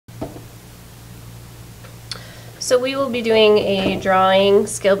So we will be doing a drawing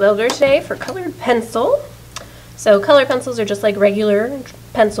skill builder today for colored pencil. So colored pencils are just like regular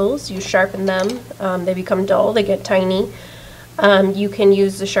pencils. You sharpen them, they become dull, they get tiny. You can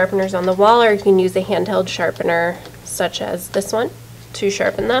use the sharpeners on the wall, or you can use a handheld sharpener such as this one to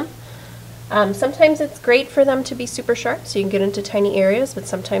sharpen them. Sometimes it's great for them to be super sharp so you can get into tiny areas, but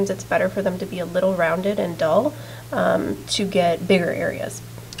sometimes it's better for them to be a little rounded and dull to get bigger areas.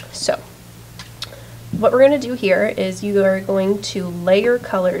 So what we're going to do here is you are going to layer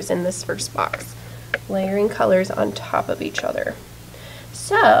colors in this first box, layering colors on top of each other.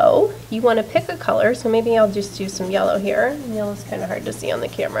 So you want to pick a color, so maybe I'll just do some yellow here. Yellow is kind of hard to see on the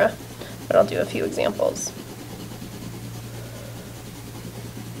camera, but I'll do a few examples.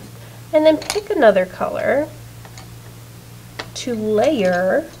 And then pick another color to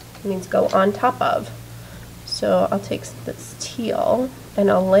layer, means go on top of. So I'll take this teal and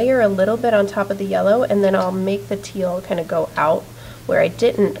I'll layer a little bit on top of the yellow, and then I'll make the teal kind of go out where I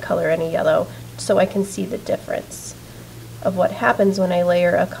didn't color any yellow so I can see the difference of what happens when I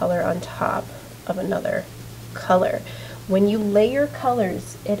layer a color on top of another color. When you layer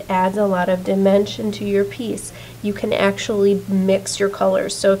colors, it adds a lot of dimension to your piece. You can actually mix your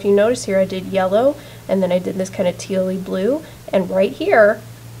colors. So if you notice here, I did yellow and then I did this kind of tealy blue, and right here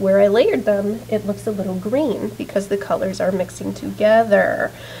where I layered them, it looks a little green because the colors are mixing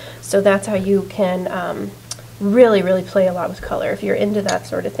together. So that's how you can really play a lot with color if you're into that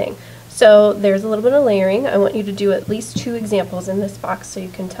sort of thing. So there's a little bit of layering. I want you to do at least 2 examples in this box so you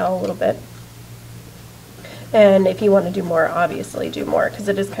can tell a little bit. And if you want to do more, obviously do more, because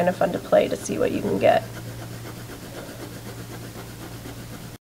it is kind of fun to play to see what you can get.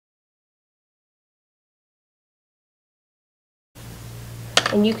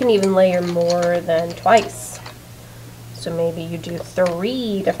 And you can even layer more than twice. So maybe you do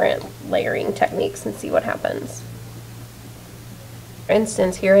 3 different layering techniques and see what happens. For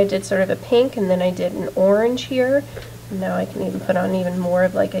instance, here I did sort of a pink, and then I did an orange here. Now I can even put on even more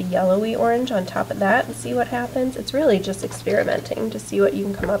of like a yellowy orange on top of that and see what happens. It's really just experimenting to see what you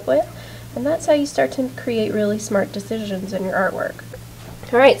can come up with. And that's how you start to create really smart decisions in your artwork.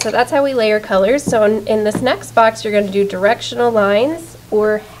 Alright, so that's how we layer colors. So in this next box you're going to do directional lines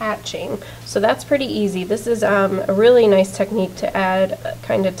or hatching. So that's pretty easy. This is a really nice technique to add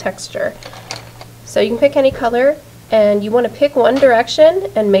kind of texture. So you can pick any color, and you want to pick one direction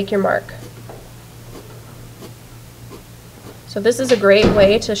and make your mark. So this is a great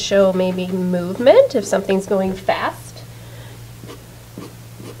way to show maybe movement if something's going fast.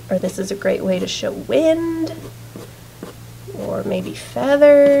 Or this is a great way to show wind, or maybe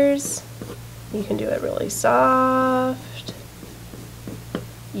feathers. You can do it really soft.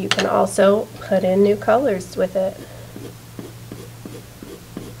 You can also put in new colors with it.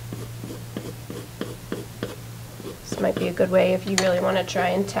 This might be a good way if you really want to try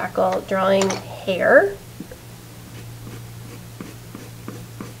and tackle drawing hair.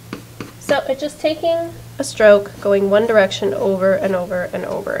 So it's just taking a stroke, going one direction over and over and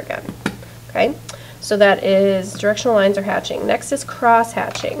over again. Okay, so that is directional lines or hatching. Next is cross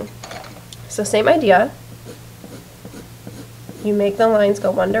hatching. So same idea. You make the lines go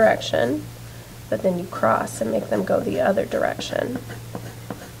one direction, but then you cross and make them go the other direction.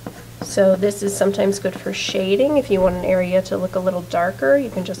 So this is sometimes good for shading. If you want an area to look a little darker, you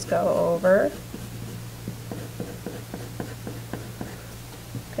can just go over.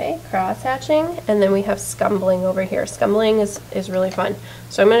 Okay, cross hatching, and then we have scumbling over here. Scumbling is really fun.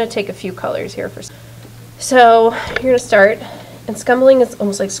 So I'm going to take a few colors here first. So you're going to start, and scumbling is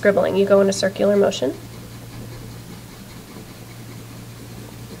almost like scribbling. You go in a circular motion.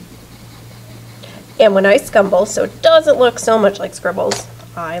 And when I scumble, so it doesn't look so much like scribbles,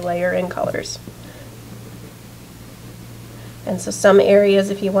 I layer in colors. And so some areas,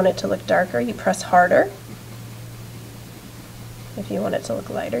 if you want it to look darker, you press harder. If you want it to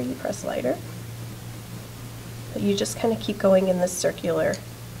look lighter, you press lighter. But you just kind of keep going in this circular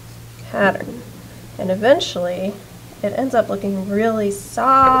pattern. And eventually, it ends up looking really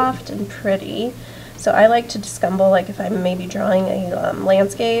soft and pretty. So I like to scumble, like if I'm maybe drawing a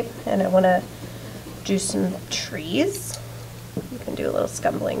landscape and I want to do some trees, you can do a little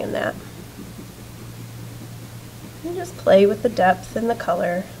scumbling in that. You just play with the depth and the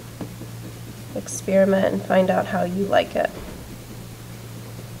color, experiment and find out how you like it.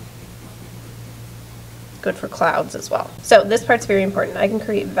 Good for clouds as well. So this part's very important. I can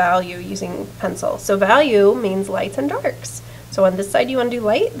create value using pencil. So value means lights and darks. So on this side you want to do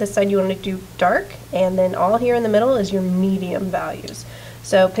light, this side you want to do dark, and then all here in the middle is your medium values.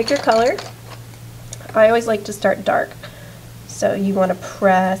 So pick your color. I always like to start dark. So you want to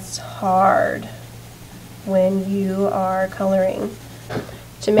press hard when you are coloring.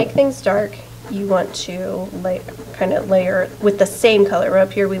 To make things dark, you want to kind of layer with the same color.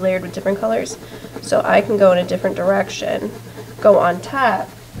 Up here we layered with different colors, so I can go in a different direction, go on top,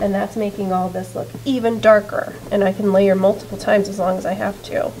 and that's making all this look even darker. And I can layer multiple times as long as I have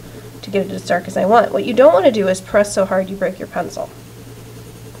to get it as dark as I want. What you don't want to do is press so hard you break your pencil.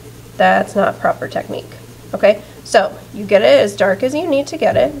 That's not proper technique. Okay, so you get it as dark as you need to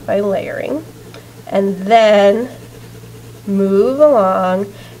get it by layering, and then move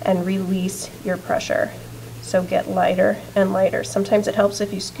along and release your pressure. So get lighter and lighter. Sometimes it helps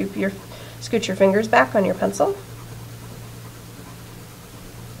if you scoot your fingers back on your pencil.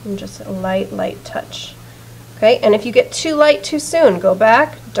 And just a light touch. Okay, and if you get too light too soon, go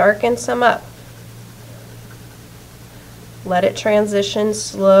back, darken some up. Let it transition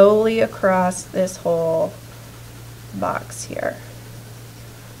slowly across this whole box here.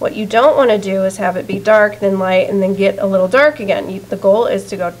 What you don't want to do is have it be dark, then light, and then get a little dark again. The goal is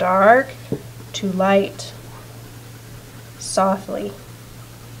to go dark to light, softly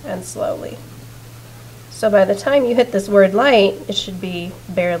and slowly. So by the time you hit this word light, it should be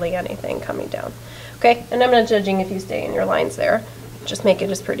barely anything coming down. Okay, and I'm not judging if you stay in your lines there. Just make it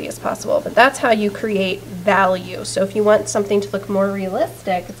as pretty as possible. But that's how you create value. So if you want something to look more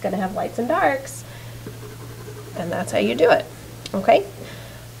realistic, it's going to have lights and darks. And that's how you do it. Okay?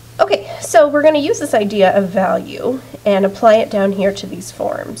 Okay, so we're going to use this idea of value and apply it down here to these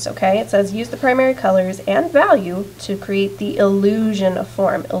forms, okay? It says use the primary colors and value to create the illusion of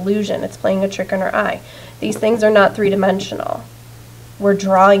form. Illusion, it's playing a trick on our eye. These things are not three-dimensional. We're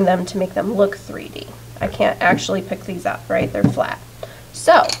drawing them to make them look 3D. I can't actually pick these up, right? They're flat.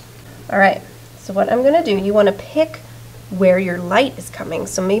 So, all right, so what I'm going to do, you want to pick where your light is coming.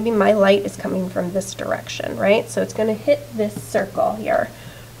 So maybe my light is coming from this direction, right? So it's going to hit this circle here.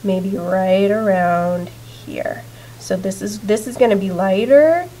 Maybe right around here. So this is going to be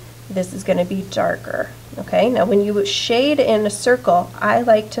lighter, this is going to be darker. Okay, now when you shade in a circle, I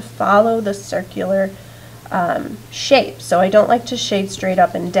like to follow the circular shape. So I don't like to shade straight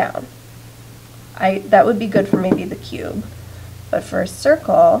up and down. That would be good for maybe the cube. But for a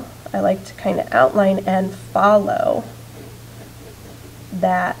circle, I like to kind of outline and follow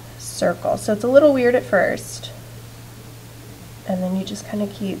that circle. So it's a little weird at first. And then you just kind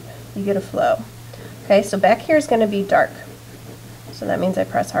of you get a flow. Okay, so back here is going to be dark. So that means I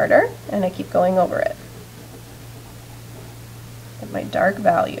press harder and I keep going over it. Get my dark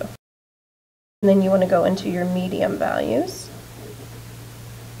value. And then you want to go into your medium values.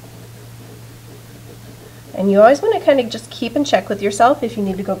 And you always want to kind of just keep in check with yourself. If you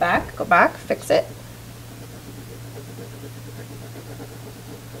need to go back, fix it.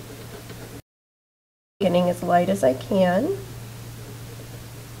 Getting as light as I can.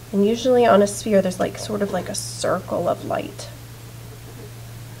 And usually on a sphere there's like sort of like a circle of light.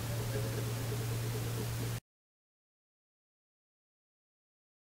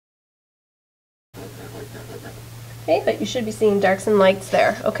 Okay, but you should be seeing darks and lights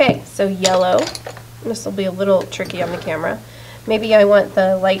there. Okay, so yellow. This will be a little tricky on the camera. Maybe I want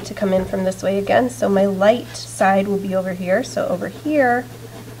the light to come in from this way again, so my light side will be over here. So over here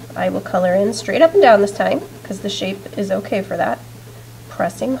I will color in straight up and down this time, because the shape is okay for that.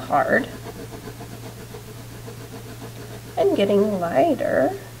 Pressing hard and getting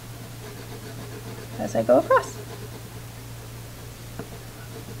lighter as I go across.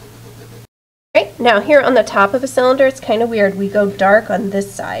 Right, now here on the top of a cylinder, it's kind of weird. We go dark on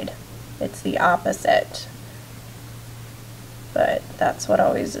this side. It's the opposite. But that's what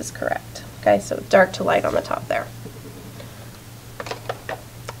always is correct. Okay, so dark to light on the top there.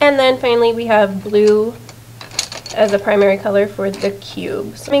 And then finally we have blue as a primary color for the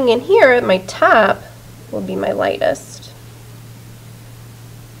cube. So coming in here, my top will be my lightest.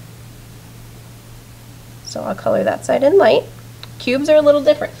 So I'll color that side in light. Cubes are a little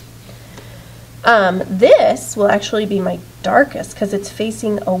different. This will actually be my darkest because it's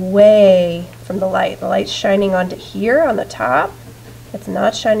facing away from the light. The light's shining onto here on the top. It's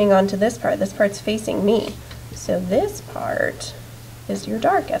not shining onto this part. This part's facing me. So this part is your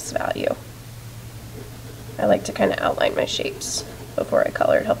darkest value. I like to kind of outline my shapes before I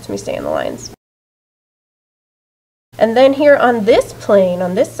color. It helps me stay in the lines. And then here on this plane,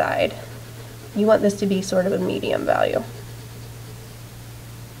 on this side, you want this to be sort of a medium value.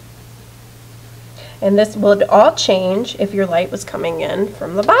 And this would all change if your light was coming in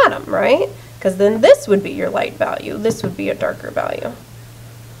from the bottom, right? Because then this would be your light value. This would be a darker value.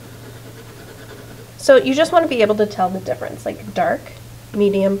 So you just want to be able to tell the difference, like dark,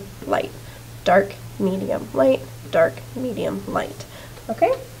 medium, light, dark, medium, light, dark, medium, light.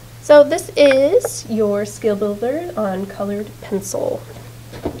 Okay? So this is your skill builder on colored pencil.